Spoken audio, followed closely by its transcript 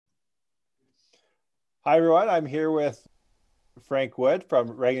Hi, everyone. I'm here with Frank Wood from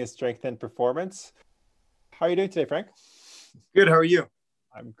Regnant Strength and Performance. How are you doing today, Frank? Good. How are you?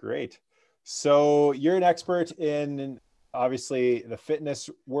 I'm great. So you're an expert in obviously the fitness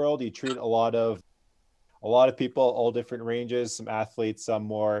world. You treat a lot of people, all different ranges, some athletes, some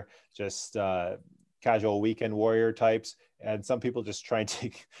more just casual weekend warrior types, and some people just trying to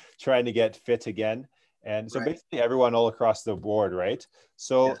trying to get fit again. And so Right. basically everyone all across the board, right?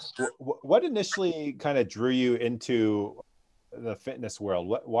 So Yes. what initially kind of drew you into the fitness world?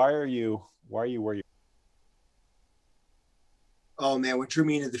 Why are you where you Oh man, what drew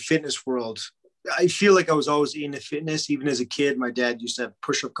me into the fitness world? I feel like I was always into fitness. Even as a kid, my dad used to have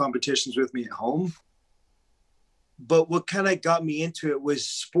push-up competitions with me at home. But what kind of got me into it was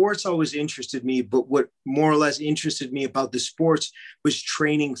sports always interested me. But what more or less interested me about the sports was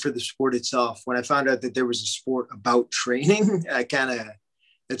training for the sport itself. When I found out that there was a sport about training,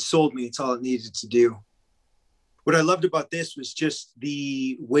 it sold me. It's all it needed to do. What I loved about this was just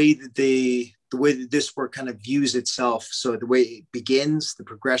the way that this sport kind of views itself. So the way it begins, the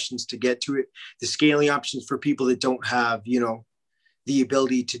progressions to get to it, the scaling options for people that don't have, the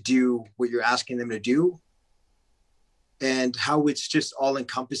ability to do what you're asking them to do, and how it's just all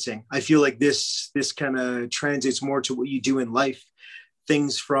encompassing. I feel like this kind of translates more to what you do in life.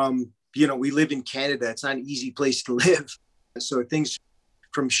 Things from, we live in Canada. It's not an easy place to live. So things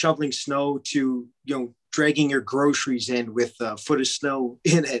from shoveling snow to, dragging your groceries in with a foot of snow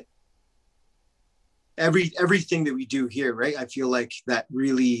in it. Everything that we do here, right? I feel like that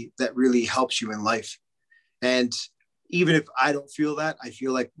really helps you in life. And even if I don't feel that, I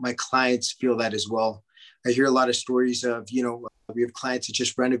feel like my clients feel that as well. I hear a lot of stories of, we have clients that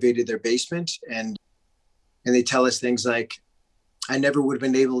just renovated their basement, and they tell us things like, I never would have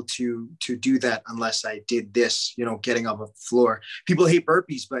been able to do that unless I did this, getting off the floor. People hate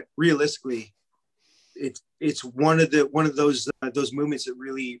burpees, but realistically, it's one of those movements that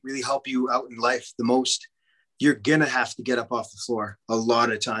really help you out in life the most. You're gonna have to get up off the floor a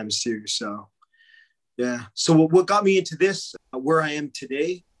lot of times too. So yeah. So what got me into this, where I am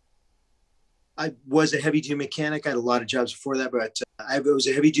today, I was a heavy duty mechanic. I had a lot of jobs before that, but I was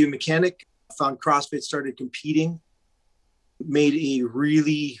a heavy duty mechanic. Found CrossFit, started competing, made a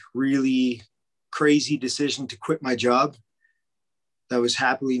really crazy decision to quit my job. I was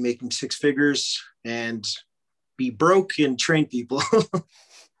happily making six figures and be broke and train people.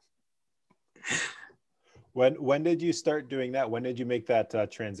 when did you start doing that? When did you make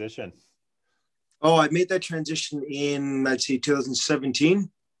that transition? Oh, I made that transition in, I'd say, 2017.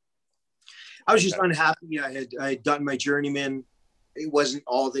 I was just Okay. unhappy. I had gotten my journeyman. It wasn't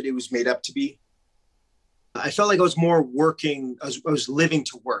all that it was made up to be. I felt like I was more working. I was living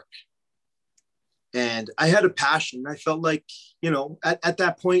to work, and I had a passion. I felt like, at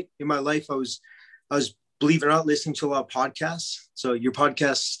that point in my life, I was, believe it or not, listening to a lot of podcasts. So your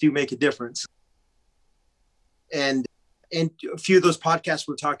podcasts do make a difference. And a few of those podcasts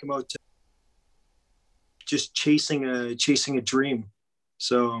were talking about just chasing a dream.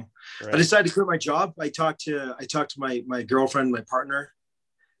 So I Right. decided to quit my job. I talked to my girlfriend, my partner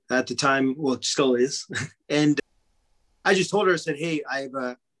at the time. Well, it still is. And I just told her, I said, hey, I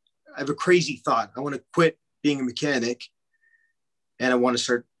have a crazy thought. I want to quit being a mechanic and I want to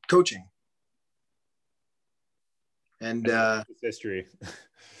start coaching. And And the rest is history.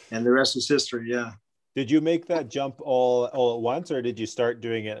 and the rest is history. Yeah. Did you make that jump all at once, or did you start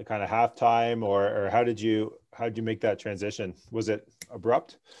doing it kind of halftime, or how did you make that transition? Was it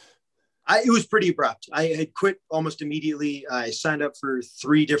abrupt? It was pretty abrupt. I had quit almost immediately. I signed up for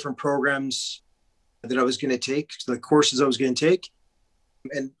three different programs that I was going to take, the courses I was going to take,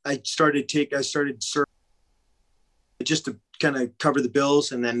 and I started just to kind of cover the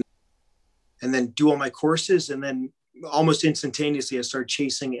bills, and then do all my courses, and then almost instantaneously I started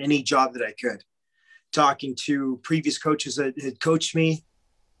chasing any job that I could, talking to previous coaches that had coached me,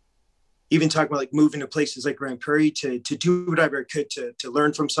 even talking about like moving to places like Grand Prairie to do whatever I could to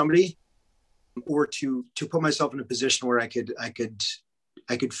learn from somebody, or to put myself in a position where I could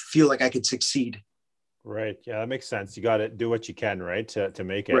feel like I could succeed. Right. Yeah, that makes sense. You got to do what you can, right, to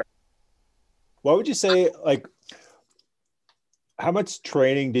make Right. it. What would you say, like, how much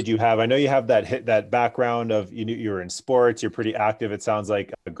training did you have? I know you have that background of you were in sports, you're pretty active, it sounds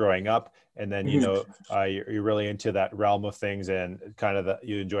like, growing up, and then Mhm. you're really into that realm of things, and kind of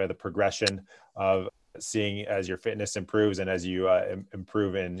you enjoy the progression of seeing as your fitness improves and as you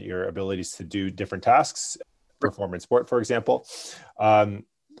improve in your abilities to do different tasks, perform in sport, for example. Um,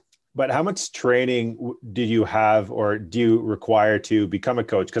 but how much training did you have or do you require to become a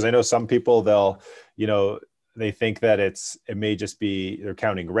coach? Because I know some people, they'll, you know, they think that it may just be they're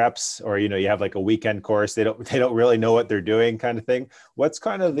counting reps, or, you have like a weekend course. They don't really know what they're doing, kind of thing. What's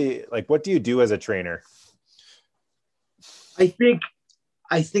kind of what do you do as a trainer? I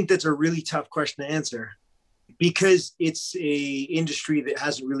think that's a really tough question to answer because it's a industry that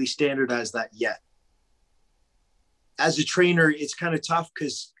hasn't really standardized that yet. As a trainer, it's kind of tough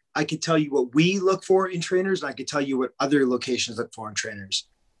because I could tell you what we look for in trainers, and I could tell you what other locations look for in trainers.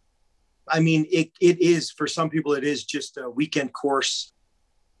 I mean, it is, for some people, it is just a weekend course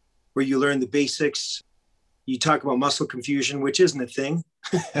where you learn the basics. You talk about muscle confusion, which isn't a thing.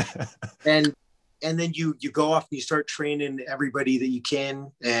 and then you go off and you start training everybody that you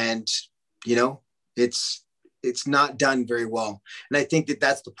can. And, it's not done very well. And I think that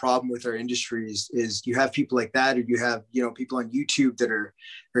that's the problem with our industry is you have people like that, or you have, people on YouTube that are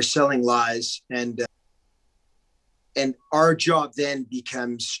selling lies. And our job then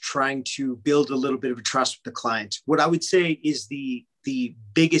becomes trying to build a little bit of a trust with the client. What I would say is the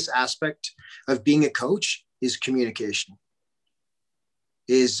biggest aspect of being a coach is communication,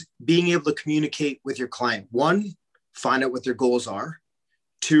 is being able to communicate with your client. One, find out what their goals are.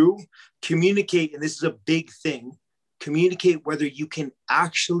 Two, communicate, and this is a big thing, communicate whether you can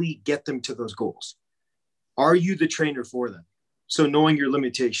actually get them to those goals. Are you the trainer for them? So knowing your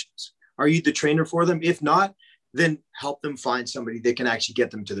limitations. Are you the trainer for them? If not, then help them find somebody that can actually get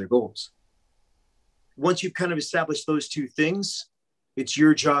them to their goals. Once you've kind of established those two things, it's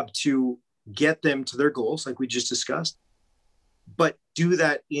your job to get them to their goals, like we just discussed, but do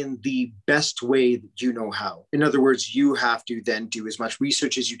that in the best way that you know how. In other words, you have to then do as much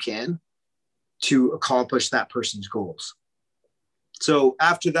research as you can to accomplish that person's goals. So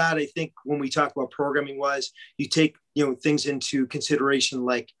after that, I think when we talk about programming wise, you take, things into consideration,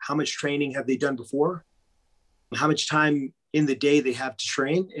 like how much training have they done before? How much time in the day they have to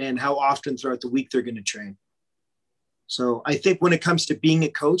train, and how often throughout the week they're going to train. So I think when it comes to being a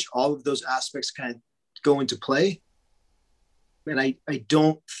coach, all of those aspects kind of go into play. And I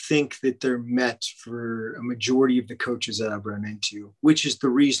don't think that they're met for a majority of the coaches that I've run into, which is the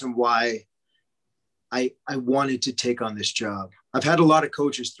reason why I wanted to take on this job. I've had a lot of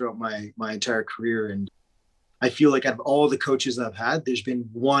coaches throughout my entire career, and I feel like out of all the coaches I've had, there's been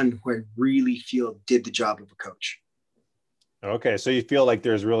one who I really feel did the job of a coach. Okay. So you feel like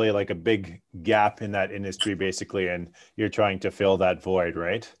there's really like a big gap in that industry, basically, and you're trying to fill that void,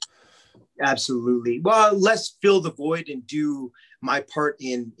 right? Absolutely. Well, let's fill the void and do my part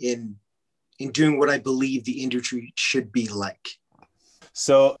in doing what I believe the industry should be like.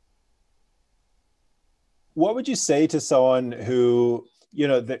 So what would you say to someone who,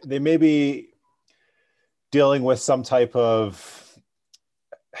 they may be dealing with some type of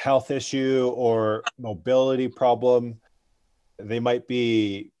health issue or mobility problem? They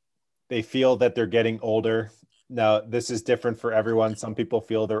feel that they're getting older. Now, this is different for everyone. Some people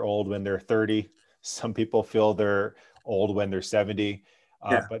feel they're old when they're 30. Some people feel they're old when they're 70.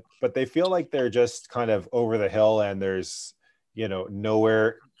 Yeah. But they feel like they're just kind of over the hill, and there's,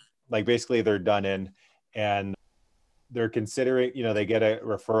 nowhere, like basically they're done in, and they're considering, they get a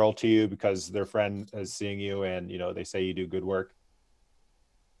referral to you because their friend is seeing you, and, they say you do good work.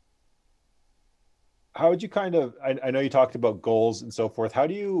 How would you I know you talked about goals and so forth. How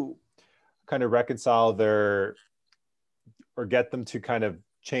do you kind of reconcile or get them to kind of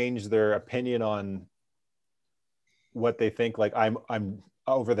change their opinion on what they think, like I'm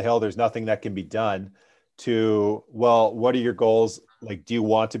over the hill, there's nothing that can be done, to, well, what are your goals? Like, do you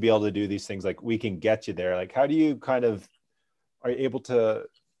want to be able to do these things? Like, we can get you there. Like, how do you are you able to,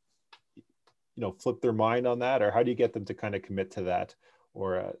 flip their mind on that? Or how do you get them to kind of commit to that,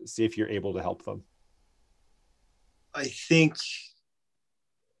 or see if you're able to help them? I think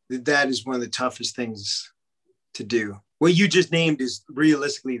that is one of the toughest things to do. What you just named is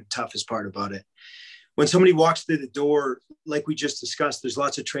realistically the toughest part about it. When somebody walks through the door, like we just discussed, there's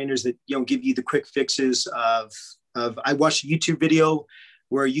lots of trainers that give you the quick fixes of I watched a YouTube video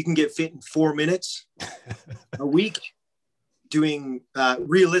where you can get fit in 4 minutes a week doing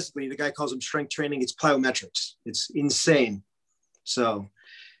realistically, the guy calls them strength training. It's plyometrics. It's insane. So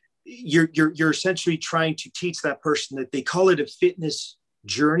you're essentially trying to teach that person that they call it a fitness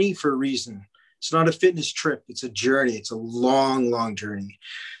journey for a reason. It's not a fitness trip. It's a journey. It's a long, long journey.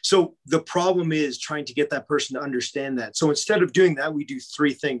 So the problem is trying to get that person to understand that. So instead of doing that, we do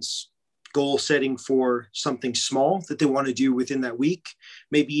 3 things: goal setting for something small that they want to do within that week,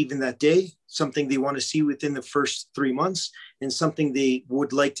 maybe even that day, something they want to see within the first 3 months, and something they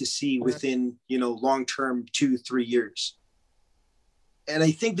would like to see within, long-term 2-3 years. And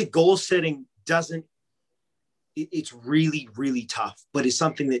I think the goal setting it's really, really tough, but it's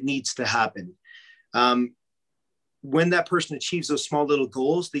something that needs to happen. when that person achieves those small little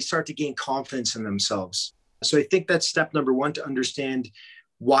goals, they start to gain confidence in themselves. So I think that's step number one, to understand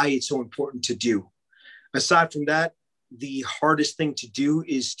why it's so important to do. Aside from that, the hardest thing to do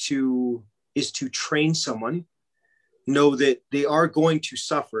is to train someone, know that they are going to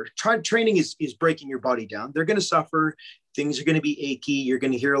suffer. Training is breaking your body down. They're going to suffer. Things are going to be achy. You're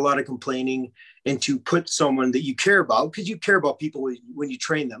going to hear a lot of complaining. And to put someone that you care about, because you care about people when you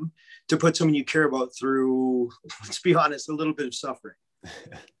train them, to put someone you care about through, let's be honest, a little bit of suffering.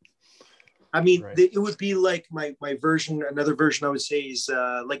 I mean, right. It would be like my version, another version I would say is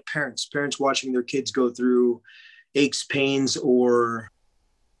like parents watching their kids go through aches, pains, or,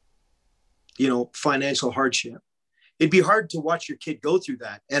 financial hardship. It'd be hard to watch your kid go through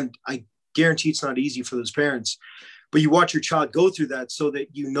that. And I guarantee it's not easy for those parents, but you watch your child go through that so that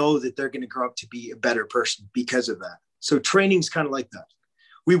you know that they're going to grow up to be a better person because of that. So training's kind of like that.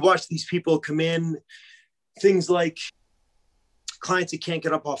 We watch these people come in, things like clients that can't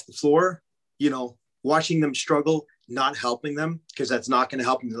get up off the floor, watching them struggle, not helping them, because that's not going to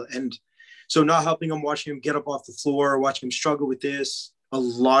help them. And so not helping them, watching them get up off the floor, watching them struggle with this. A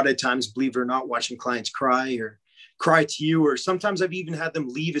lot of times, believe it or not, watching clients cry to you, or sometimes I've even had them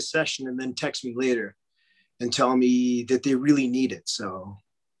leave a session and then text me later and tell me that they really need it. So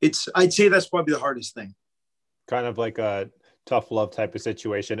I'd say that's probably the hardest thing. Kind of like a tough love type of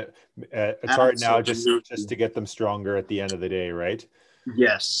situation. It's hard now just to get them stronger at the end of the day, right?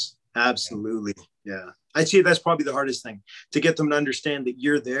 Yes, absolutely. Yeah. I'd say that's probably the hardest thing, to get them to understand that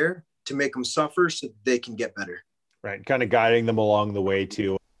you're there to make them suffer so they can get better. Right. Kind of guiding them along the way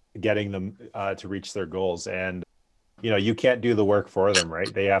to getting them to reach their goals. And, you can't do the work for them,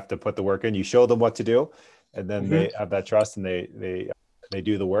 right? They have to put the work in. You show them what to do, and then they have that trust, and they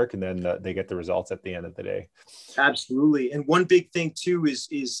do the work, and then they get the results at the end of the day. Absolutely. And one big thing too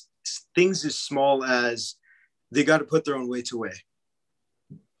is things as small as they got to put their own weights away.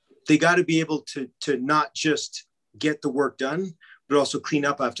 They got to be able to not just get the work done, but also clean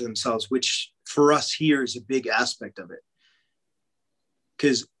up after themselves, which for us here is a big aspect of it.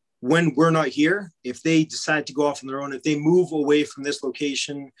 Because when we're not here, if they decide to go off on their own, if they move away from this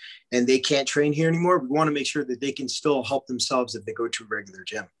location and they can't train here anymore, we want to make sure that they can still help themselves if they go to a regular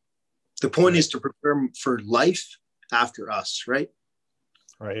gym. The point is to prepare them for life after us, right?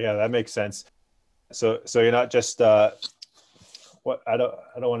 Right. Yeah, that makes sense. So you're not just I don't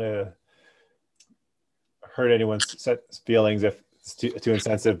want to hurt anyone's feelings if it's too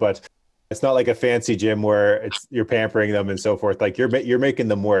insensitive, but it's not like a fancy gym where you're pampering them and so forth. Like you're making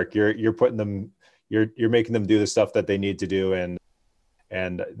them work. You're putting them, you're making them do the stuff that they need to do,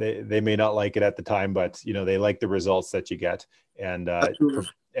 and they may not like it at the time, but they like the results that you get, and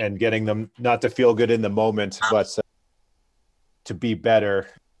getting them not to feel good in the moment, but to be better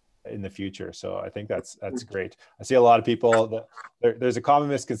in the future. So I think that's great. I see a lot of people that there's a common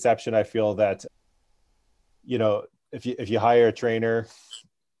misconception. I feel that, if you hire a trainer,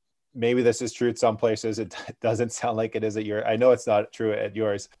 maybe this is true at some places. It doesn't sound like it is at I know it's not true at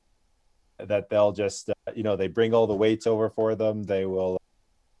yours, that they'll just, they bring all the weights over for them. They'll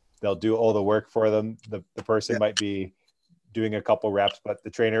do all the work for them. The person might be doing a couple reps, but the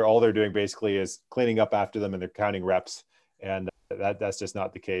trainer, all they're doing basically is cleaning up after them, and they're counting reps. And that's just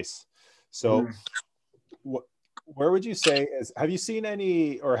not the case. So where would you say have you seen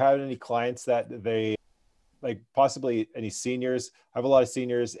any or had any clients that they, like possibly any seniors? I have a lot of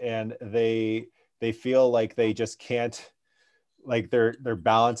seniors, and they feel like they just can't, like their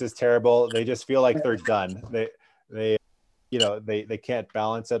balance is terrible. They just feel like they're done. They can't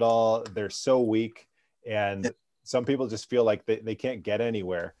balance at all. They're so weak. And some people just feel like they can't get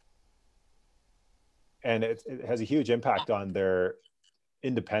anywhere. And it has a huge impact on their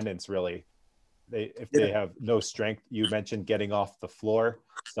independence, really. If they have no strength. You mentioned getting off the floor.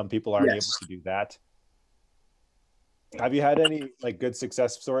 Some people aren't able to do that. Have you had any like good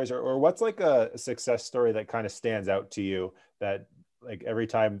success stories, or what's like a success story that kind of stands out to you, that like every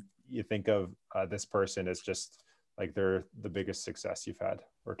time you think of this person, it's just like they're the biggest success you've had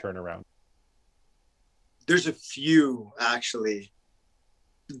or turnaround? There's a few, actually.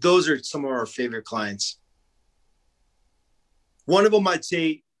 Those are some of our favorite clients. One of them, I'd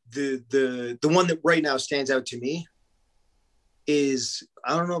say the one that right now stands out to me is,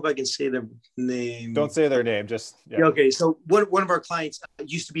 I don't know if I can say their name. Don't say their name, just Okay. So one of our clients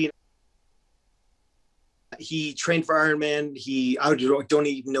used to be, he trained for Ironman. I don't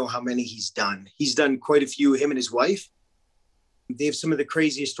even know how many he's done. He's done quite a few, him and his wife. They have some of the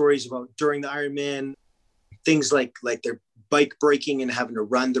craziest stories about during the Ironman, things like their bike breaking and having to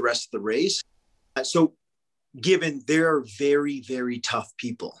run the rest of the race. So given they're very, very tough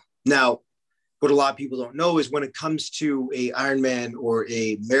people. Now, what a lot of people don't know is when it comes to a Ironman or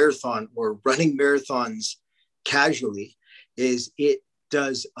a marathon or running marathons casually, is it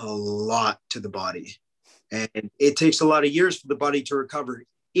does a lot to the body. And it takes a lot of years for the body to recover,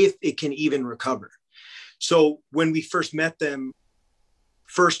 if it can even recover. So when we first met them,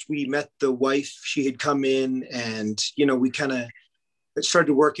 first we met the wife. She had come in, and, you know, we kind of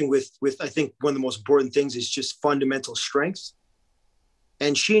started working with, I think one of the most important things is just fundamental strength.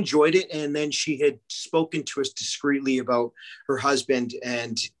 And she enjoyed it. And then she had spoken to us discreetly about her husband,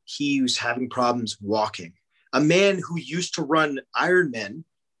 and he was having problems walking. A man who used to run Ironman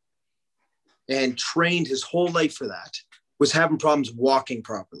and trained his whole life for that was having problems walking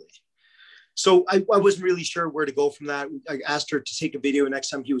properly. So I wasn't really sure where to go from that. I asked her to take a video next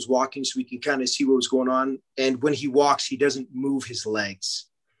time he was walking so we could kind of see what was going on. And when he walks, he doesn't move his legs.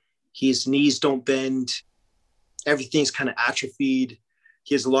 His knees don't bend. Everything's kind of atrophied.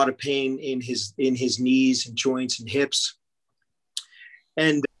 He has a lot of pain in his knees and joints and hips.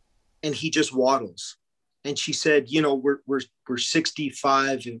 And he just waddles. And she said, you know, we're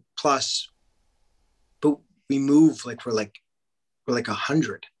 65 and plus, but we move like we're like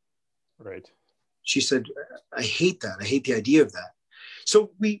 100. Right. She said, I hate that. I hate the idea of that. So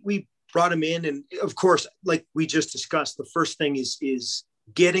we brought him in. And of course, like we just discussed, the first thing is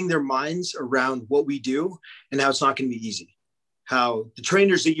getting their minds around what we do and how it's not going to be easy. How the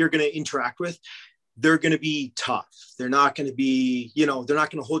trainers that you're going to interact with, they're going to be tough. They're not going to be, you know, they're not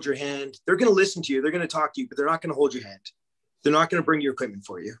going to hold your hand. They're going to listen to you. They're going to talk to you, but they're not going to hold your hand. They're not going to bring your equipment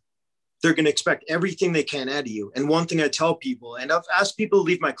for you. They're going to expect everything they can out of you. And one thing I tell people, and I've asked people to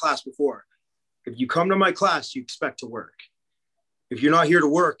leave my class before, if you come to my class, you expect to work. If you're not here to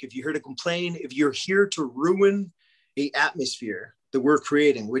work, if you're here to complain, if you're here to ruin a atmosphere that we're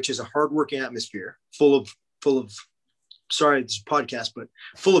creating, which is a hardworking atmosphere full of, sorry, this is a podcast, but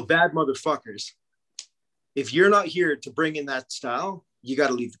full of bad motherfuckers. If you're not here to bring in that style, you got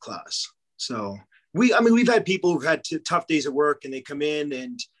to leave the class. So we've had people who've had tough days at work, and they come in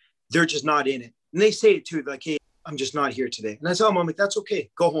and they're just not in it. And they say it too, like, hey, I'm just not here today. And I tell them, I'm like, that's okay.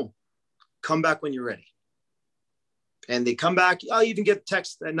 Go home. Come back when you're ready. And they come back. I'll even get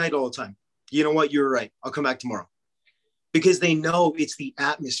text at night all the time. You know what? You're right. I'll come back tomorrow. Because they know it's the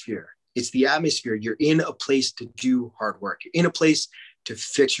atmosphere. It's the atmosphere. You're in a place to do hard work. You're in a place to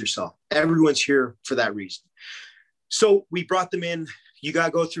fix yourself. Everyone's here for that reason. So we brought them in. You got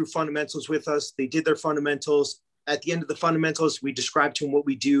to go through fundamentals with us. They did their fundamentals. At the end of the fundamentals, we described to them what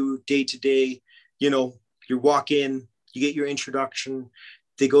we do day to day. You know, you walk in, you get your introduction.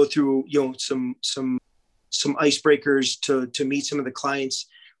 They go through, you know, some icebreakers to meet some of the clients.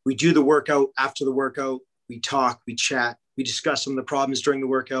 We do the workout. After the workout, we talk, we chat, we discuss some of the problems during the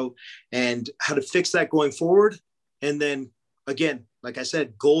workout and how to fix that going forward. And then again, like I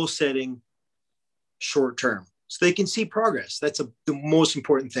said, goal setting short term so they can see progress. That's the most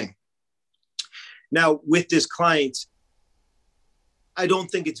important thing. Now, with this client, I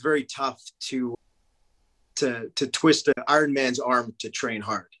don't think it's very tough to twist an Ironman's arm to train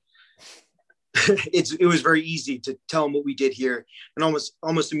hard. It was very easy to tell him what we did here, and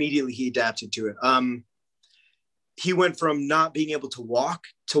almost immediately he adapted to it. He went from not being able to walk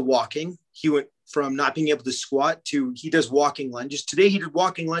to walking. He went from not being able to squat to he does walking lunges. Today he did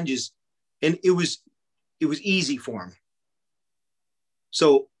walking lunges, and it was easy for him.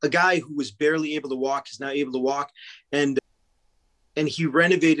 So a guy who was barely able to walk is now able to walk, and he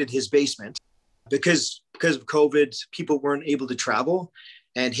renovated his basement because of COVID, people weren't able to travel,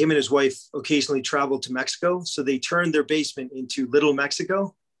 and him and his wife occasionally traveled to Mexico. So they turned their basement into Little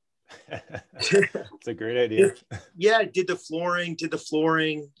Mexico. It's a great idea. Yeah, did the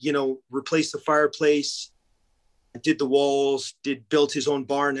flooring, you know, replaced the fireplace, did the walls, built his own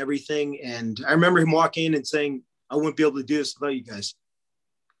bar and everything. And I remember him walking in and saying, I wouldn't be able to do this without you guys.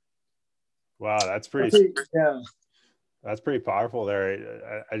 Wow, that's pretty. Yeah. That's pretty powerful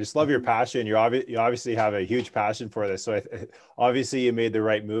there. I just love your passion. You obviously have a huge passion for this. So obviously you made the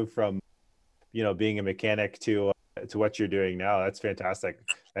right move from, you know, being a mechanic to what you're doing now. That's fantastic.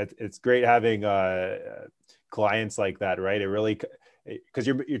 It's great having clients like that, right? It really, because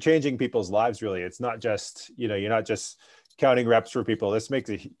you're changing people's lives. Really, it's not just, you know, you're not just counting reps for people. This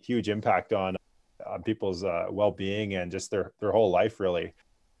makes a huge impact on people's well-being and just their whole life, really.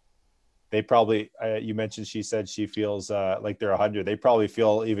 They probably, you mentioned, she said she feels like they're 100. They probably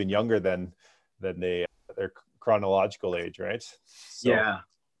feel even younger than their chronological age, right? So yeah,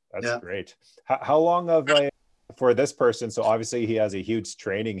 that's great. How long for this person? So obviously he has a huge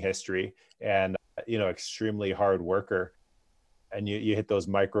training history and, you know, extremely hard worker, and you hit those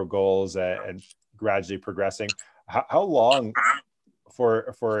micro goals and gradually progressing. How long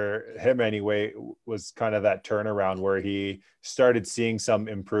for him anyway was kind of that turnaround where he started seeing some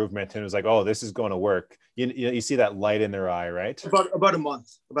improvement and was like, oh, this is going to work. You see that light in their eye, right? About a month.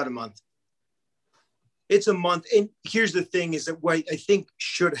 It's a month. And here's the thing is that what I think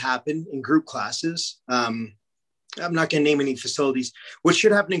should happen in group classes, I'm not going to name any facilities. What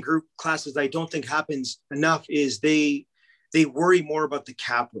should happen in group classes that I don't think happens enough is they worry more about the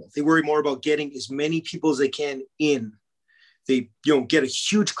capital. They worry more about getting as many people as they can in. They, get a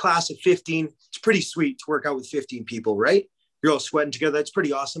huge class of 15. It's pretty sweet to work out with 15 people, right? You're all sweating together. That's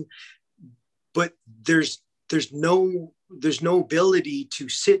pretty awesome. But there's no ability to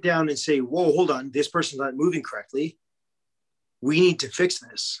sit down and say, whoa, hold on, this person's not moving correctly. We need to fix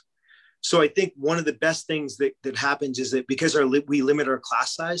this. So I think one of the best things that happens is that because we limit our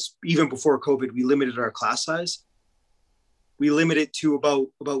class size, even before COVID, we limited our class size. We limit it to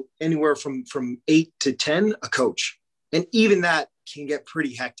about anywhere from 8 to 10 a coach. And even that can get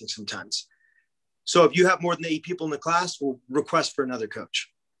pretty hectic sometimes. So if you have more than 8 people in the class, we'll request for another coach.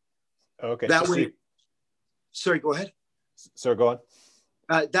 Okay. That way, sorry, go ahead. So go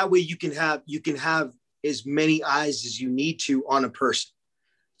on. That way you can have as many eyes as you need to on a person.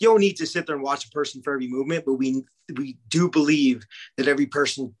 You don't need to sit there and watch a person for every movement, but we do believe that every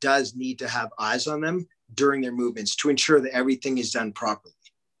person does need to have eyes on them during their movements to ensure that everything is done properly.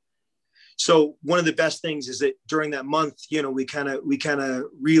 So one of the best things is that during that month, we kind of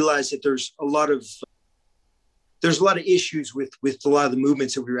realize that there's a lot of issues with a lot of the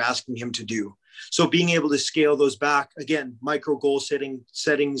movements that we were asking him to do. So being able to scale those back, again, micro goal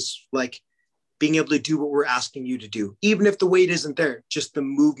settings, like being able to do what we're asking you to do, even if the weight isn't there, just the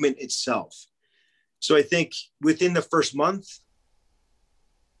movement itself. So I think within the first month,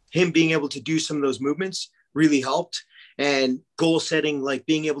 him being able to do some of those movements really helped. And goal setting, like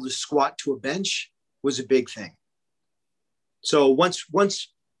being able to squat to a bench, was a big thing. So once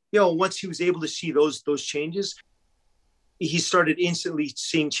he was able to see those changes, he started instantly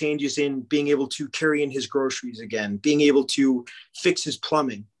seeing changes in being able to carry in his groceries again, being able to fix his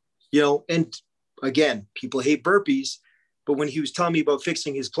plumbing, and again, people hate burpees, but when he was telling me about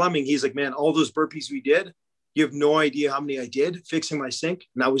fixing his plumbing, he's like, man, all those burpees we did, you have no idea how many I did fixing my sink,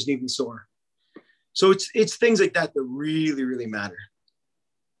 and I wasn't even sore. So it's things like that that really, really matter.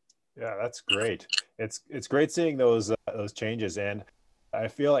 Yeah, that's great. It's great seeing those changes. And I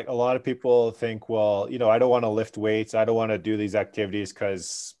feel like a lot of people think, well, I don't want to lift weights. I don't want to do these activities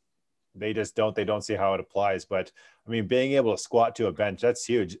because they don't see how it applies. But I mean, being able to squat to a bench, that's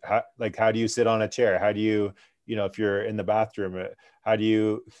huge. How do you sit on a chair? How do you, if you're in the bathroom, how do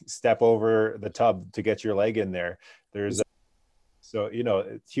you step over the tub to get your leg in there? So,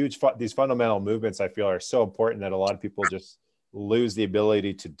 it's huge. These fundamental movements, I feel, are so important that a lot of people just lose the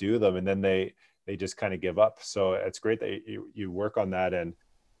ability to do them. And then they just kind of give up. So it's great that you work on that. And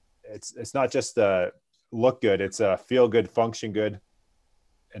it's not just look good. It's feel good, function good,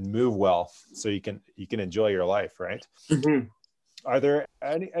 and move well. So you can enjoy your life. Right. Mm-hmm. Are there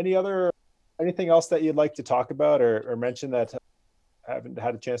anything else that you'd like to talk about or mention that I haven't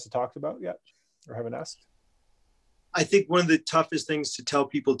had a chance to talk about yet or haven't asked? I think one of the toughest things to tell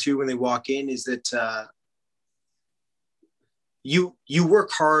people too when they walk in is that you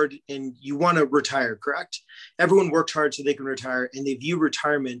work hard and you want to retire, correct? Everyone worked hard so they can retire, and they view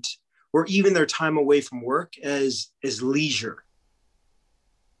retirement or even their time away from work as leisure.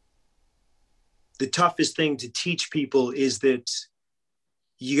 The toughest thing to teach people is that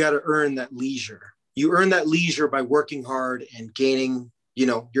you got to earn that leisure. You earn that leisure by working hard and gaining,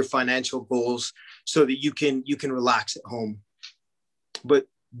 your financial goals so that you can relax at home. But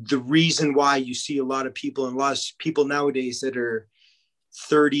the reason why you see a lot of people nowadays that are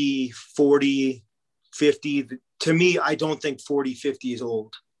 30, 40, 50, to me, I don't think 40, 50 is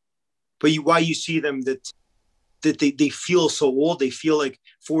old. But why you see them that they feel so old, they feel like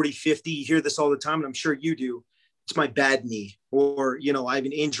 40, 50, you hear this all the time, and I'm sure you do. It's my bad knee, or, I have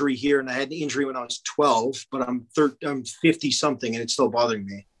an injury here and I had an injury when I was 12, but I'm 50 something and it's still bothering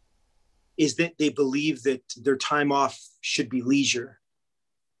me. Is that they believe that their time off should be leisure.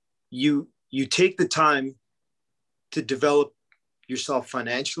 You take the time to develop yourself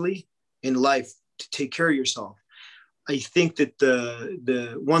financially in life, to take care of yourself. I think that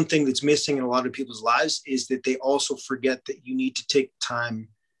the one thing that's missing in a lot of people's lives is that they also forget that you need to take time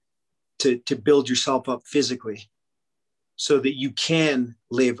to build yourself up physically so that you can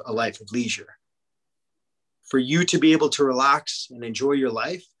live a life of leisure. For you to be able to relax and enjoy your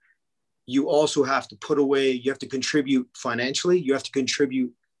life, you also have to put away, you have to contribute financially, you have to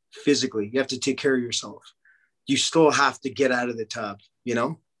contribute physically, you have to take care of yourself. You still have to get out of the tub,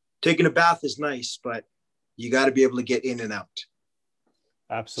 Taking a bath is nice, but you got to be able to get in and out.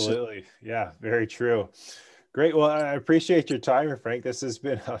 So Absolutely. Yeah, very true. Great. Well, I appreciate your time, Frank. This has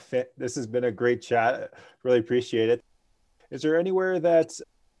been a great chat. Really appreciate it. Is there anywhere that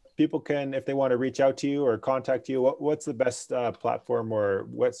people can, if they want to reach out to you or contact you, what's the best platform, or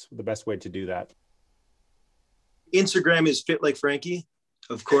what's the best way to do that? Instagram is Fit Like Franky,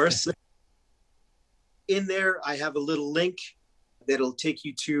 of course. In there, I have a little link that'll take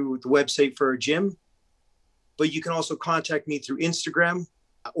you to the website for our gym. But you can also contact me through Instagram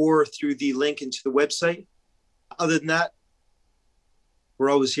or through the link into the website. Other than that, we're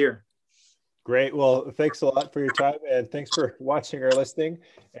always here. Great. Well, thanks a lot for your time, and thanks for watching or listening,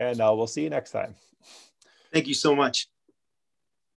 and we'll see you next time. Thank you so much.